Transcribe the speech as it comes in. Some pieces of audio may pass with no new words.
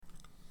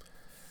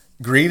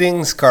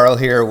Greetings, Carl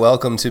here.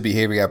 Welcome to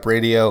Behavior Gap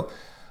Radio.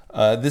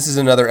 This is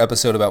another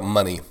episode about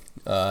money,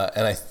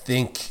 and I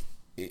think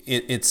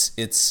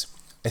it's.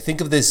 I think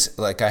of this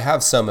like I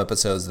have some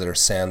episodes that are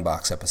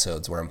sandbox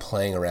episodes where I'm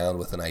playing around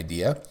with an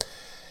idea,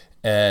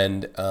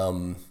 and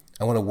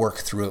I want to work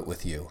through it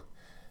with you.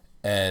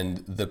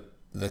 And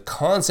the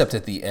concept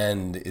at the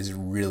end is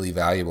really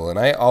valuable, and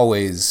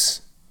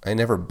I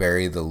never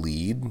bury the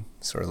lead.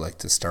 Sort of like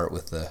to start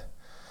with the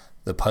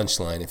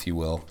punchline, if you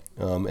will.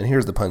 And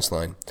here's the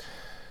punchline.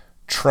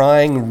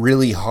 Trying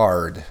really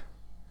hard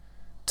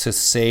to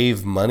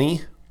save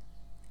money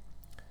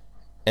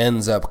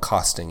ends up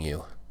costing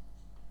you.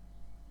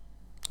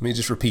 Let me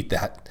just repeat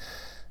that.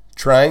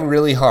 Trying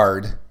really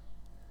hard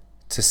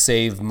to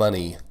save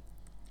money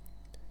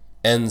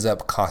ends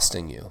up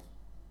costing you.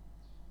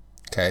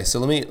 Okay, so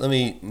let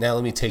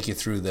me take you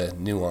through the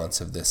nuance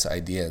of this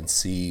idea and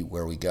see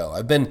where we go.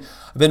 I've been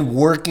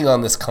working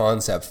on this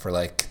concept for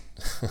like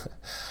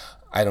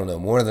I don't know,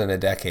 more than a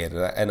decade.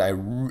 And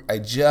I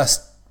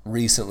just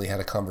recently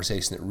had a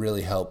conversation that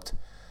really helped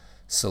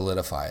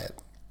solidify it.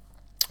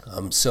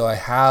 So I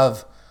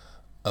have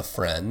a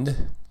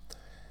friend,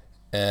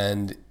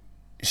 and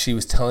she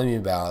was telling me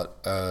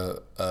about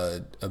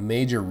a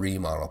major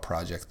remodel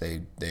project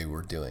they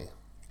were doing.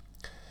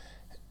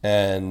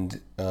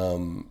 And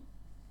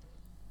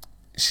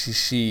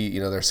she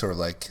they're sort of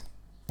like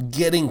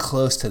getting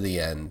close to the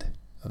end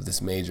of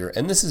this major.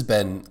 And this has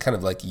been kind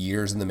of like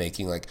years in the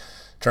making, like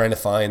trying to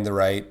find the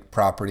right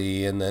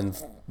property and then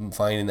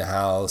finding the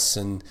house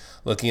and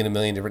looking at a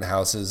million different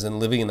houses and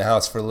living in the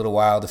house for a little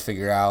while to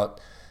figure out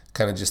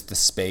kind of just the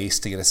space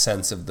to get a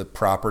sense of the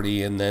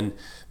property, and then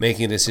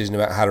making a decision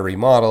about how to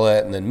remodel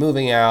it, and then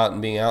moving out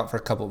and being out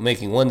for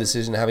making one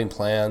decision, having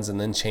plans,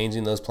 and then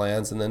changing those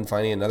plans, and then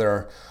finding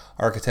another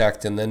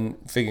architect, and then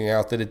figuring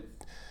out that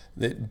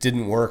it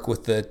didn't work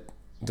with the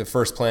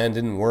first plan,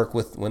 didn't work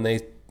with when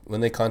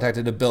they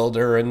contacted a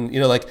builder. And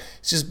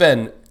it's just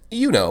been,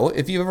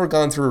 if you've ever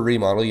gone through a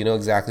remodel, you know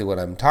exactly what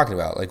I'm talking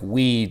about. Like,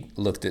 we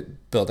looked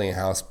at building a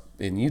house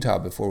in Utah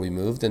before we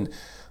moved, and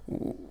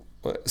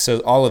so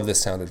all of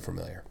this sounded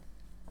familiar,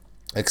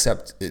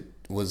 except it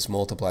was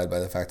multiplied by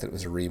the fact that it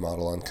was a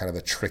remodel on kind of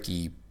a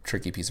tricky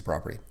piece of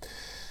property.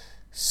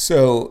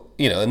 So,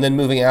 and then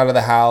moving out of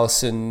the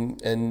house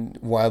and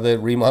while the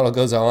remodel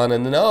goes on,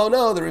 and then, oh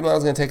no, the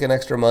remodel's going to take an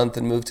extra month,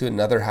 and move to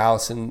another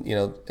house, and,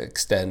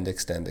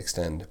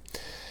 extend.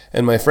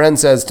 And my friend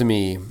says to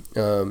me,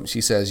 she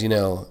says,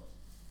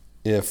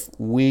 if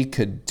we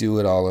could do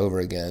it all over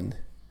again,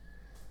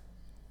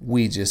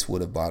 we just would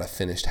have bought a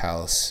finished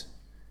house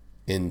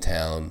in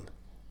town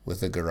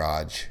with a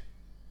garage,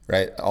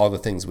 right? All the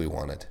things we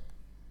wanted.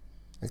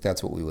 Like,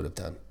 that's what we would have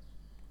done.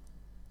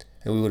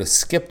 And we would have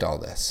skipped all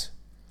this.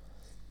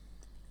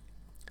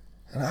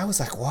 And I was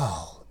like,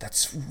 wow,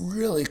 that's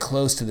really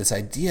close to this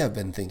idea I've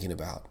been thinking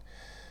about.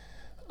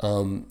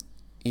 And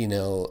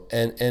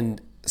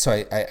so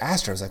I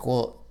asked her, I was like,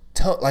 well,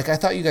 I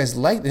thought you guys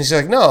liked it. And she's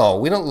like, no,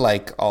 we don't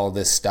like all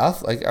this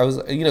stuff. Like, I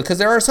was, because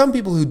there are some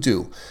people who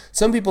do.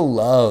 Some people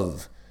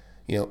love,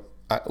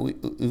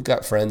 we've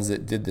got friends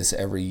that did this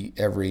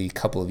every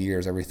couple of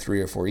years, every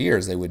 3 or 4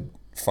 years. They would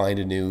find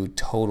a new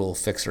total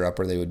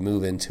fixer-upper. They would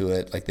move into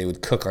it. Like, they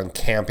would cook on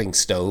camping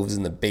stoves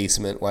in the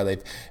basement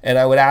and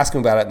I would ask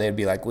them about it, and they'd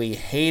be like, we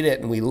hate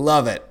it and we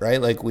love it,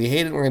 right? Like, we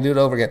hate it and we're going to do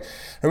it over again.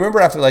 I remember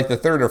after like the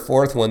third or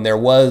fourth one, there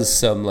was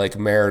some like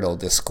marital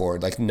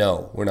discord. Like,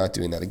 no, we're not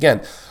doing that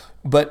again.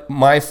 But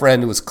my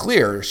friend was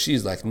clear.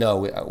 She's like,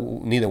 no,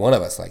 neither one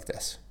of us like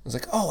this. I was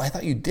like, oh, I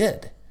thought you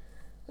did.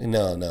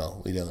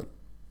 No, we don't.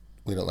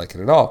 We don't like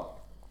it at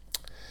all.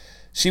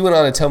 She went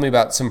on to tell me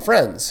about some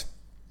friends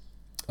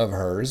of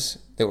hers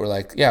that were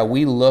like, yeah,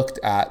 we looked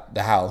at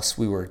the house.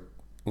 We were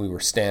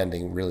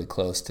standing really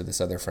close to this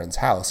other friend's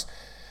house.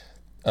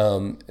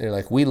 They're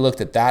like, we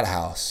looked at that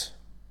house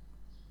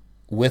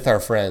with our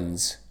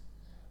friends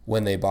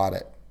when they bought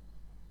it.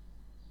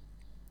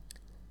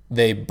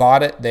 They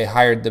bought it. They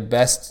hired the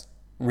best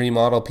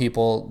remodel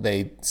people.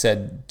 They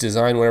said,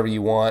 design whatever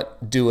you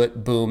want, do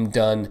it, boom,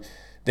 done.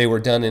 They were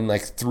done in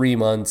like 3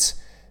 months.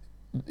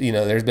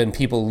 There's been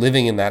people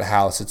living in that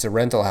house. It's a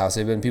rental house.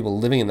 There've been people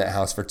living in that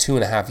house for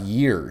 2.5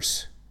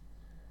 years.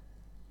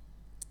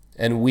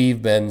 And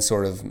we've been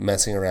sort of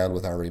messing around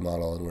with our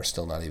remodel, and we're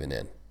still not even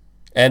in.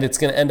 And it's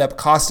going to end up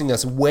costing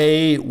us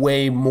way,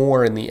 way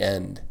more in the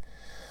end.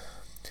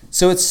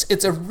 So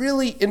it's a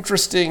really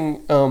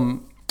interesting,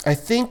 I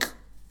think,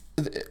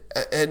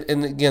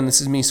 and again,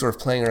 this is me sort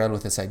of playing around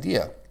with this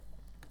idea.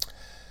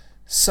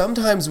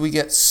 Sometimes we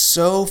get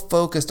so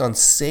focused on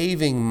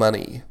saving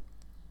money.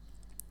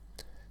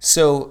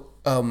 So,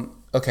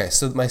 okay,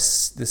 so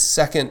the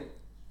second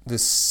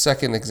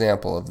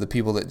example of the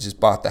people that just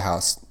bought the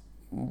house,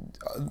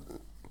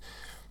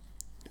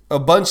 a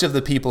bunch of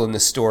the people in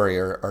this story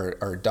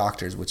are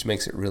doctors, which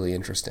makes it really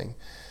interesting.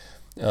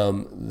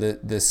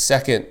 The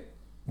second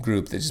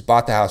group that just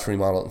bought the house,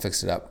 remodeled it, and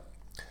fixed it up,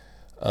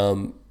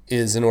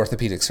 is an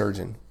orthopedic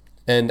surgeon.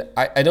 And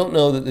I don't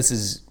know that this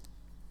is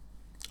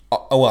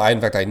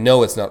in fact, I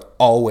know it's not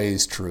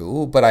always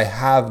true, but I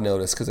have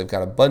noticed, because I've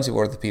got a bunch of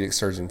orthopedic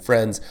surgeon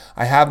friends,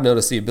 I have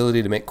noticed the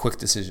ability to make quick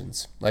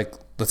decisions. Like,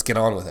 let's get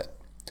on with it.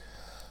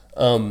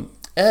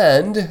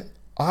 And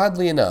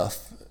oddly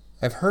enough,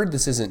 I've heard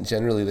this isn't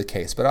generally the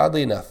case, but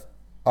oddly enough,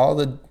 all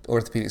the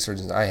orthopedic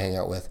surgeons I hang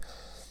out with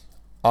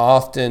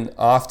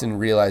often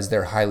realize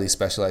they're highly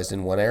specialized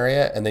in one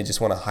area, and they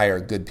just want to hire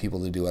good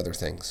people to do other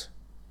things,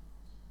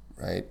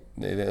 right?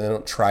 They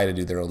don't try to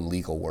do their own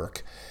legal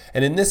work.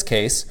 And in this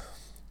case,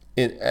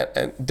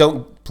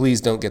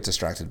 please don't get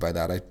distracted by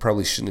that. I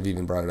probably shouldn't have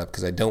even brought it up,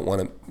 because I don't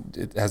want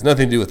to. It has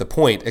nothing to do with the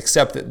point,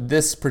 except that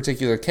this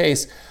particular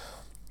case,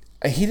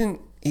 he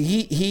didn't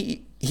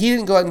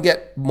go out and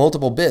get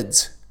multiple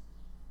bids,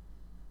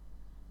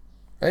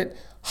 right?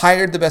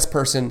 Hired the best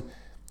person,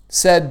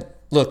 said,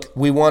 look,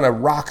 we want a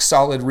rock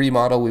solid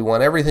remodel. We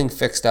want everything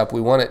fixed up. We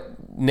want it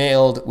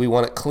nailed. We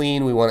want it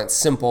clean. We want it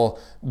simple.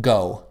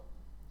 Go.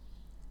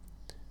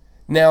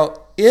 Now,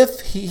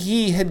 if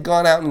he had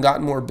gone out and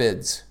gotten more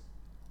bids,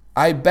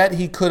 I bet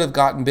he could have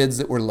gotten bids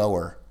that were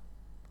lower.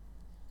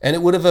 And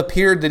it would have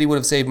appeared that he would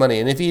have saved money.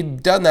 And if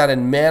he'd done that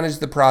and managed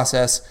the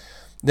process,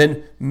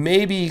 then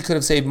maybe he could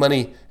have saved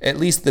money. At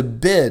least the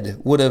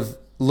bid would have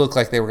looked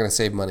like they were going to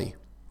save money.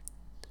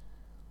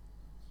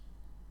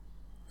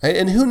 Right?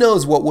 And who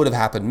knows what would have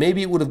happened?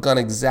 Maybe it would have gone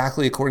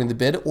exactly according to the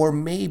bid, or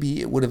maybe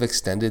it would have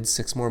extended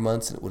 6 more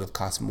months and it would have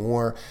cost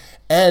more.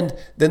 And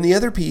then the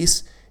other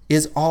piece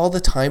is all the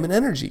time and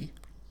energy.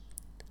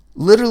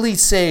 Literally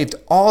saved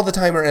all the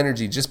time or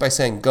energy just by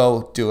saying,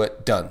 go, do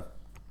it, done.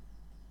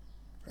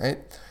 Right?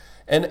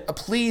 And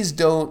please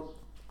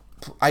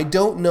I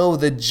don't know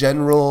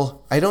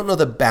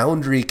the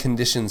boundary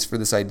conditions for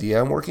this idea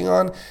I'm working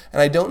on,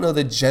 and I don't know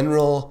the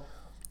general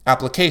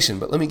application,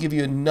 but let me give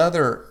you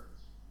another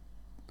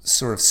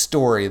sort of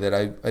story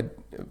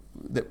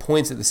that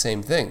points at the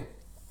same thing.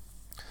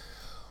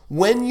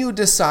 When you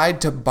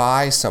decide to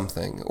buy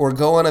something or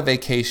go on a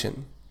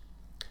vacation,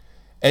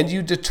 and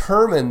you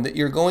determine that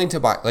you're going to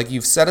buy, like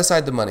you've set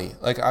aside the money,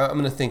 like I'm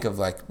going to think of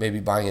like maybe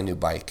buying a new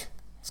bike.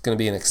 It's going to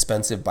be an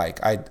expensive bike.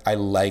 At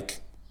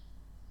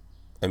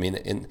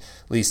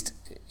least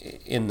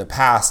in the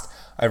past,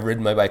 I've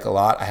ridden my bike a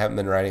lot. I haven't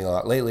been riding a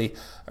lot lately.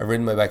 I've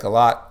ridden my bike a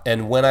lot.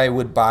 And when I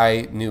would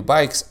buy new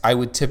bikes, I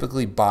would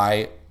typically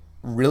buy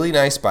really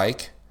nice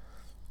bike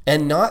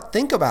and not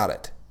think about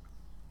it.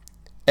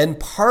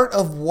 And part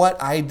of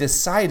what I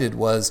decided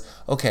was,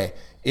 okay,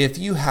 if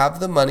you have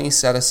the money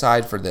set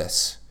aside for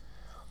this,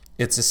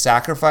 it's a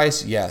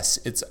sacrifice, yes,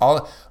 it's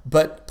all,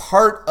 but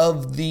part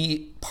of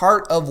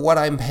what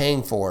I'm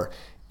paying for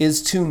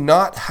is to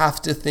not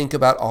have to think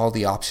about all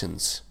the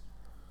options.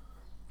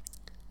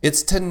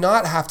 It's to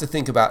not have to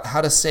think about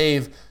how to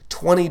save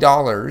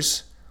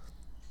 $20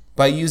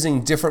 by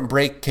using different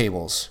brake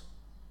cables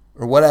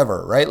or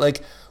whatever, right?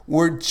 Like,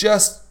 we're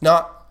just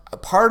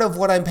not, part of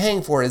what I'm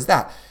paying for is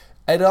that.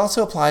 It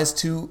also applies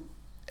to,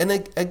 and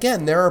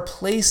again, there are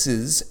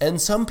places,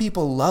 and some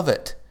people love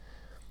it,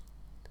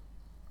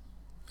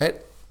 right?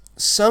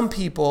 Some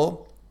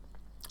people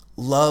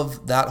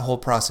love that whole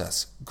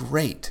process.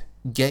 Great.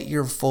 Get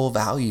your full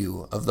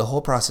value of the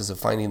whole process of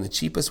finding the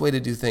cheapest way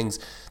to do things.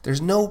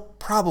 There's no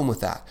problem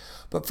with that.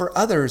 But for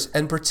others,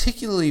 and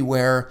particularly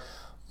where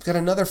I've got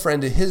another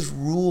friend, his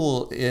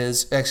rule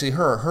is, actually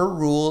her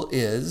rule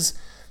is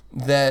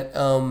that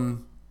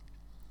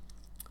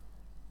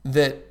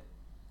that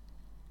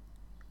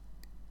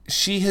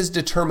she has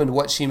determined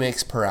what she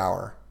makes per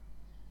hour.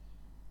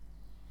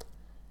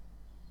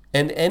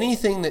 And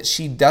anything that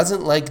she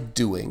doesn't like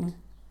doing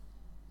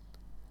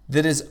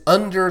that is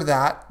under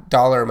that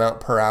dollar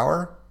amount per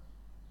hour,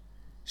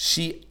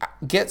 she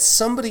gets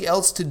somebody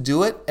else to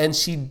do it, and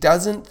she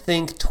doesn't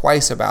think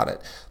twice about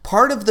it.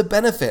 Part of the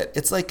benefit,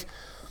 it's like,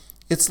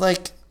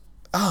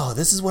 oh,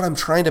 this is what I'm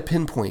trying to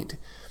pinpoint,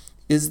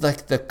 is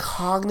like the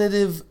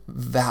cognitive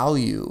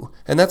value.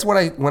 And that's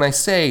what when I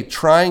say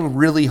trying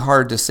really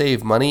hard to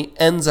save money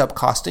ends up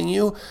costing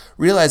you,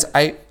 realize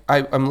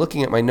I'm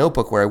looking at my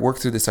notebook where I work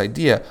through this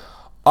idea.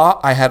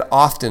 I had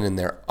often in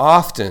there,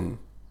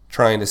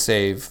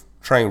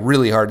 trying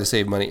really hard to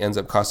save money ends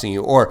up costing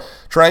you, or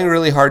trying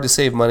really hard to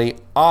save money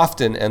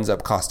often ends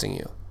up costing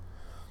you.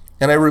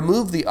 And I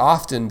remove the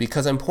often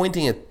because I'm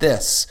pointing at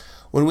this.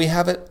 When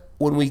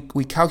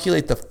we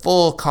calculate the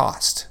full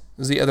cost,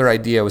 this is the other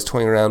idea I was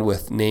toying around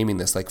with naming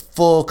this, like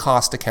full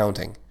cost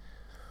accounting.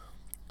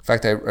 In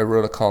fact, I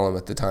wrote a column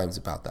at the Times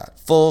about that.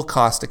 Full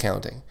cost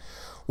accounting.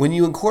 When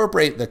you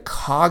incorporate the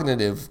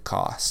cognitive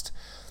cost,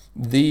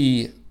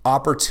 the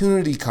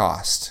opportunity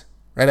cost,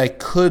 right? I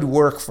could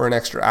work for an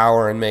extra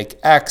hour and make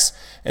X,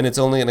 and it's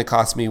only going to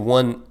cost me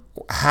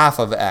 1/2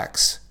 of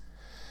X.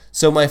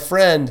 So my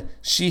friend,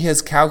 she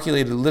has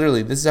calculated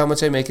literally, this is how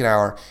much I make an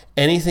hour.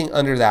 Anything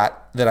under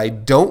that I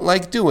don't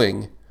like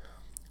doing,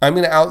 I'm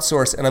going to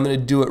outsource, and I'm going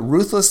to do it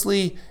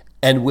ruthlessly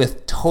and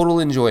with total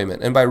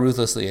enjoyment. And by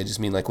ruthlessly, I just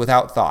mean like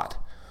without thought.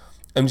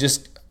 And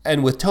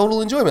with total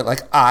enjoyment,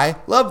 like I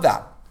love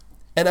that.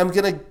 And I'm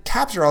going to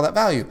capture all that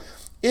value.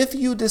 If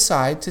you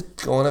decide to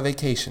go on a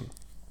vacation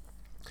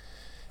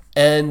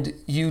And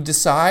you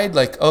decide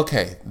like,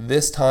 okay,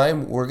 this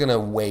time we're going to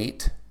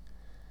wait.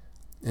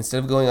 Instead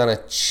of going on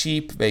a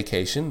cheap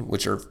vacation,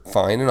 which are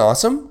fine and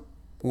awesome,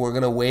 we're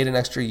going to wait an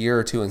extra year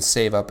or two and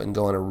save up and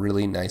go on a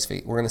really nice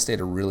vacation. We're going to stay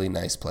at a really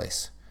nice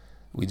place.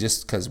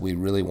 Because we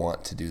really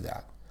want to do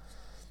that.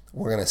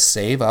 We're going to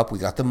save up. We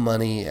got the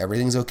money.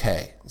 Everything's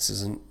okay. This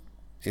isn't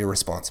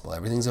irresponsible.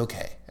 Everything's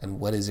okay. And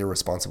what is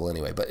irresponsible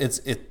anyway? But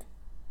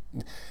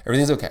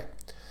everything's okay.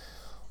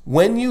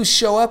 When you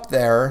show up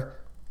there,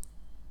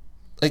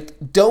 like,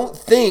 don't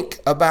think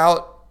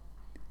about,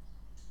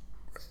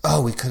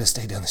 oh, we could have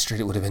stayed down the street.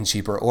 It would have been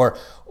cheaper.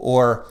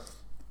 Or,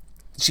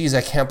 geez,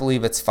 I can't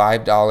believe it's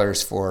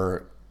 $5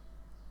 for,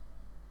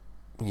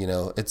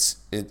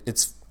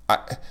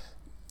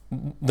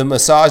 the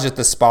massage at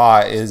the spa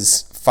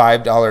is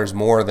 $5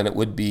 more than it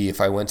would be if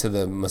I went to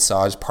the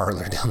massage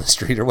parlor down the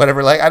street or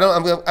whatever. Like,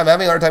 I'm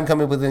having a hard time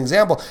coming up with an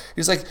example.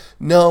 He's like,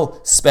 no,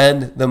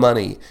 spend the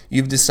money.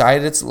 You've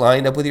decided it's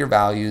lined up with your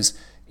values.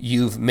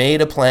 You've made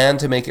a plan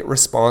to make it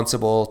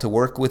responsible, to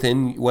work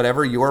within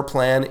whatever your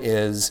plan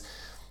is.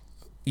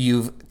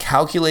 You've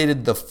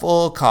calculated the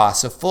full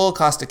cost, so full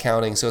cost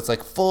accounting. So it's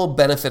like full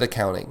benefit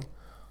accounting.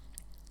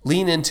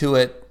 Lean into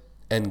it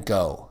and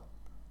go.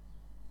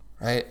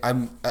 Right?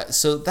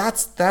 So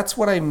that's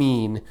what I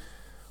mean.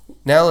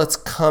 Now let's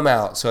come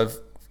out. So I've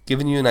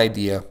given you an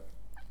idea,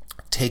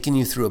 taken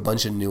you through a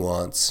bunch of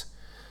nuance.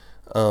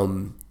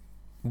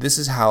 This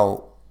is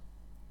how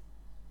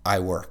I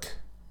work.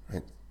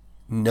 Right?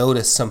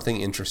 Notice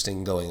something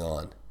interesting going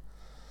on.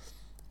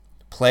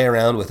 Play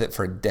around with it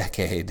for a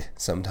decade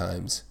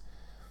sometimes.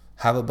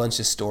 Have a bunch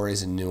of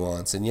stories and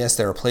nuance. And yes,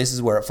 there are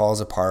places where it falls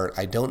apart.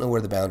 I don't know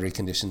where the boundary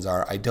conditions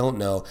are. I don't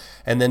know.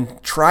 And then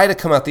try to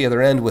come out the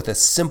other end with a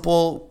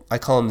simple, I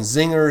call them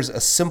zingers,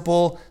 a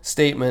simple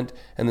statement.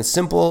 And the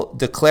simple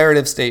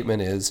declarative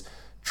statement is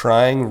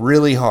trying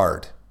really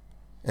hard.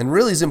 And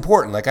really is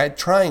important. Like,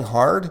 trying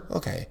hard,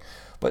 okay.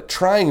 But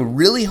trying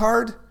really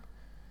hard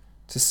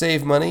to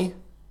save money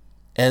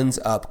ends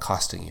up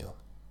costing you.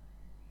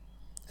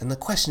 And the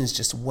question is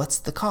just, what's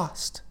the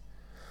cost?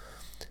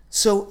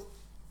 So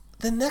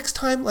the next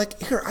time, like,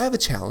 here, I have a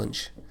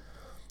challenge.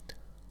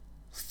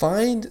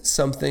 Find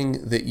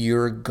something that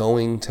you're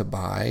going to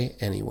buy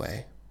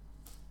anyway.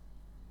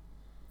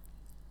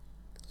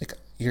 Like,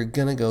 you're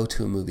going to go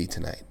to a movie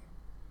tonight.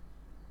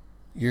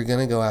 You're going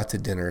to go out to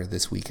dinner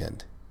this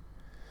weekend.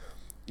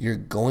 You're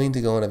going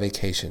to go on a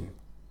vacation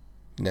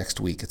next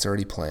week. It's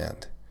already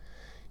planned.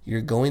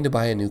 You're going to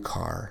buy a new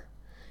car.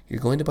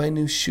 You're going to buy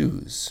new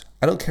shoes.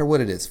 I don't care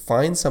what it is.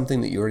 Find something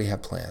that you already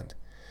have planned.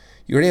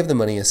 You already have the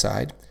money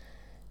aside.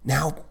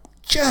 Now,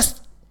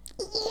 just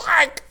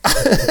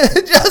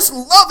just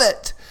love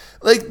it.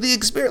 Like, the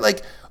experience,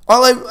 like,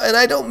 and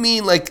I don't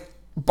mean like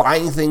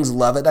buying things,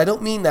 love it. I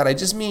don't mean that. I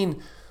just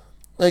mean,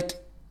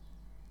 like,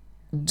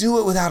 do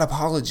it without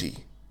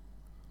apology.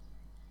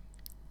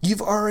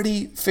 You've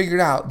already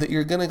figured out that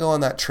you're going to go on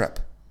that trip.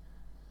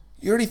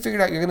 You already figured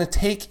out you're going to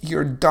take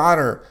your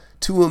daughter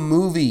to a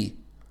movie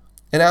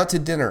and out to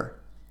dinner.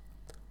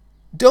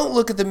 Don't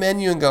look at the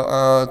menu and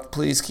go,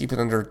 please keep it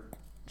under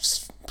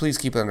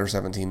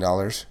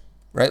 $17,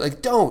 right?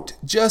 Like, don't.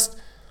 Just,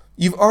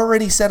 you've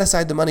already set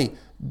aside the money.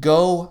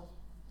 Go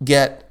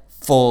get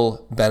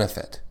full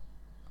benefit.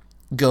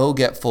 Go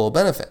get full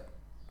benefit,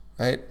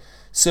 right?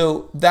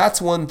 So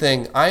that's one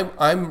thing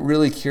I'm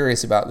really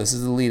curious about. This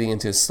is leading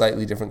into a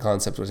slightly different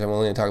concept, which I'm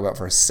only going to talk about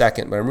for a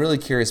second, but I'm really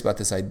curious about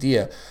this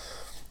idea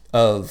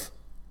of,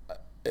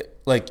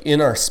 like,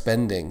 in our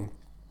spending,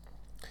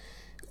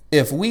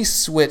 if we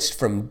switched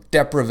from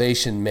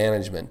deprivation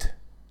management,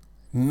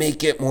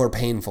 make it more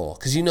painful,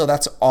 because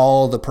that's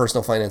all the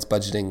personal finance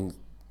budgeting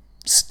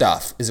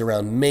stuff is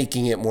around,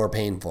 making it more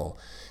painful.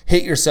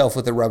 Hit yourself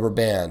with a rubber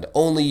band,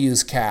 only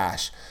use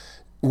cash,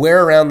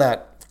 wear around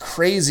that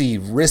crazy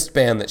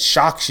wristband that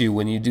shocks you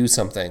when you do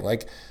something.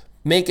 Like,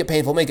 make it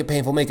painful, make it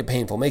painful, make it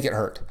painful, make it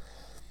hurt.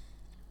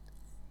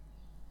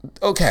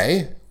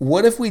 Okay,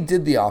 what if we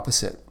did the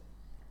opposite?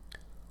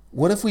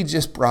 What if we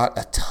just brought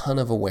a ton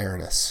of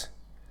awareness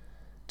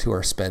to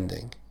our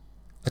spending?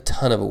 A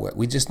ton of awareness.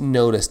 We just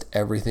noticed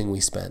everything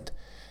we spent.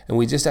 And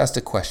we just asked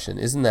a question.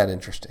 Isn't that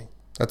interesting?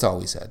 That's all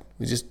we said.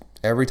 We just,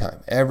 every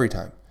time.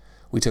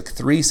 We took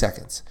 3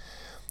 seconds.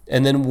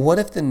 And then what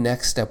if the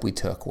next step we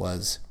took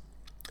was,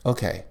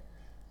 okay,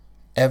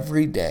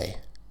 every day,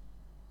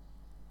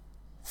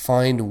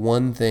 find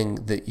one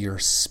thing that you're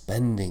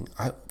spending.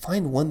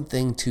 Find one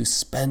thing to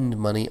spend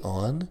money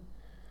on.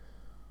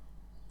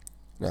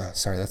 No,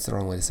 sorry, that's the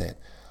wrong way to say it.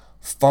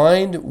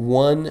 Find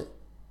one,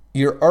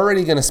 you're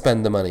already going to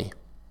spend the money.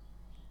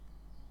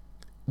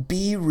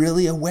 Be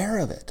really aware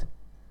of it.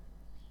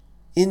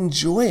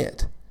 Enjoy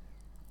it.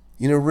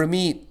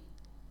 Ramit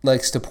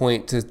likes to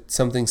point to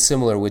something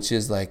similar, which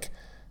is like,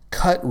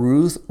 cut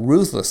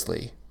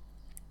ruthlessly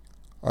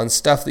on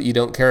stuff that you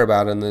don't care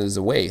about and that is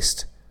a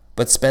waste,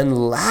 but spend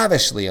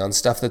lavishly on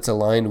stuff that's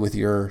aligned with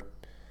your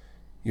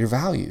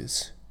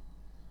values.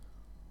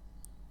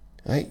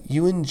 Right?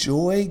 You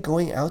enjoy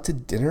going out to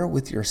dinner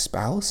with your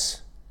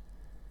spouse?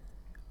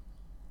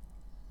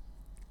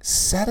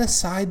 set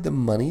aside the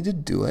money to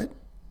do it.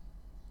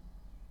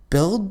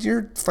 Build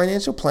your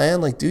financial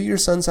plan, like do your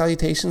sun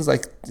salutations,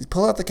 like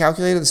pull out the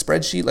calculator, the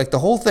spreadsheet, like the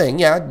whole thing.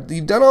 Yeah,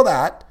 you've done all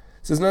that.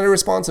 This is not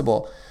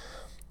irresponsible.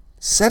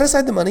 Set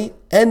aside the money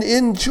and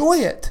enjoy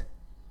it.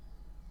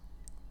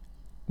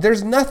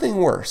 There's nothing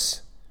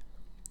worse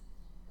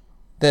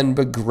than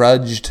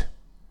begrudged,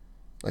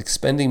 like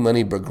spending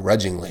money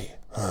begrudgingly.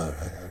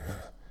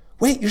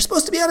 Wait, you're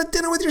supposed to be out at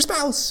dinner with your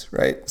spouse,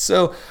 right?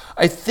 So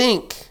I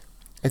think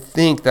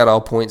that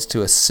all points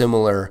to a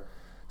similar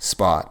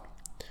spot,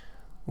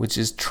 which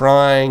is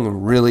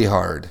trying really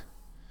hard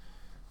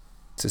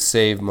to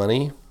save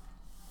money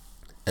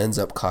ends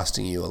up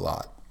costing you a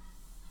lot,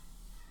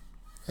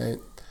 right?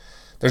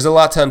 There's a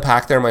lot to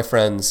unpack there, my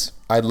friends.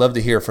 I'd love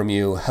to hear from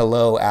you.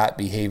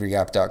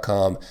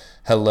 hello@behaviorgap.com.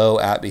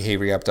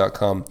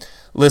 hello@behaviorgap.com.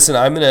 Listen,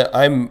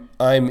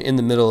 I'm in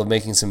the middle of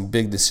making some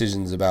big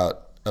decisions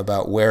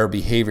about where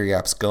Behavior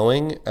Gap's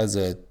going as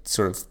a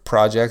sort of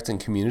project and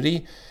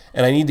community,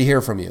 and I need to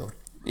hear from you.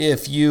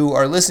 If you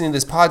are listening to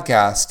this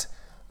podcast,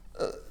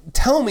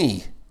 tell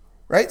me,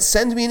 right?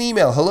 Send me an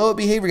email,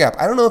 hello@behaviorgap.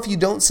 I don't know if you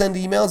don't send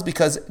emails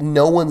because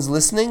no one's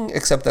listening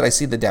except that I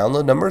see the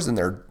download numbers and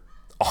they're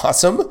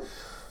awesome,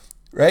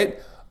 right?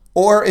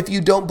 Or if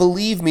you don't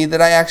believe me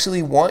that I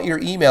actually want your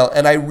email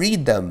and I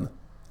read them.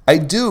 I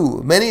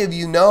do. Many of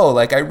you know,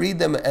 like I read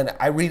them and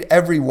I read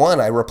every one.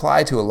 I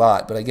reply to a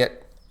lot, but I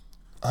get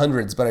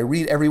hundreds, but I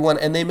read every one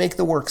and they make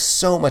the work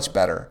so much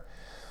better.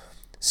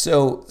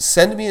 So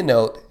send me a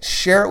note,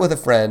 share it with a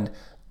friend,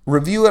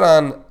 review it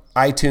on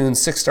iTunes,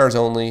 6 stars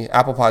only,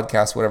 Apple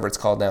Podcasts, whatever it's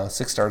called now,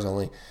 6 stars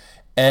only,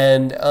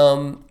 and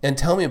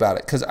tell me about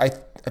it because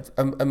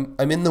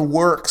I'm in the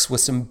works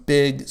with some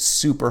big,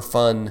 super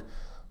fun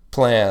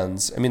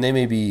plans. I mean, they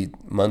may be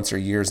months or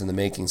years in the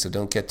making, so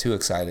don't get too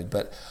excited,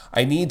 but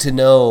I need to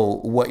know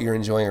what you're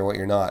enjoying or what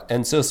you're not.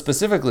 And so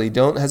specifically,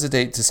 don't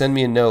hesitate to send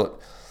me a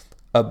note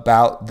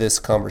about this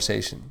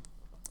conversation.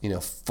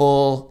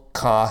 Full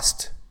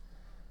cost,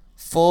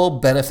 full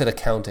benefit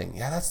accounting.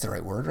 Yeah, that's the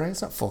right word, right?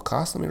 It's not full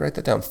cost. Let me write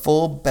that down.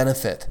 Full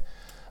benefit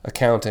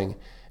accounting.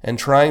 And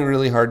trying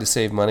really hard to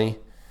save money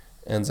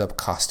ends up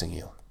costing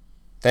you.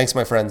 Thanks,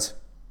 my friends.